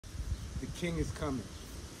The king is coming.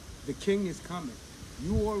 The king is coming.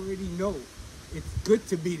 You already know it's good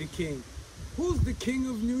to be the king. Who's the king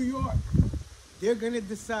of New York? They're going to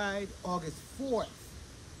decide August 4th,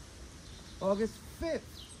 August 5th,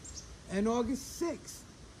 and August 6th.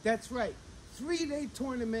 That's right. 3-day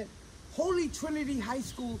tournament, Holy Trinity High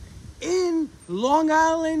School in Long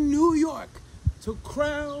Island, New York, to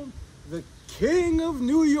crown the king of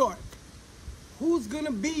New York. Who's going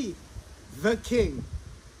to be the king?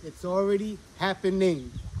 It's already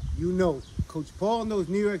happening. You know, Coach Paul knows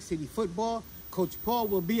New York City football. Coach Paul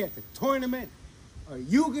will be at the tournament. Are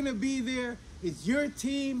you going to be there? Is your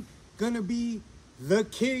team going to be the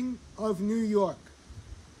king of New York?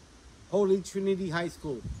 Holy Trinity High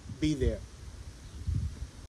School. Be there.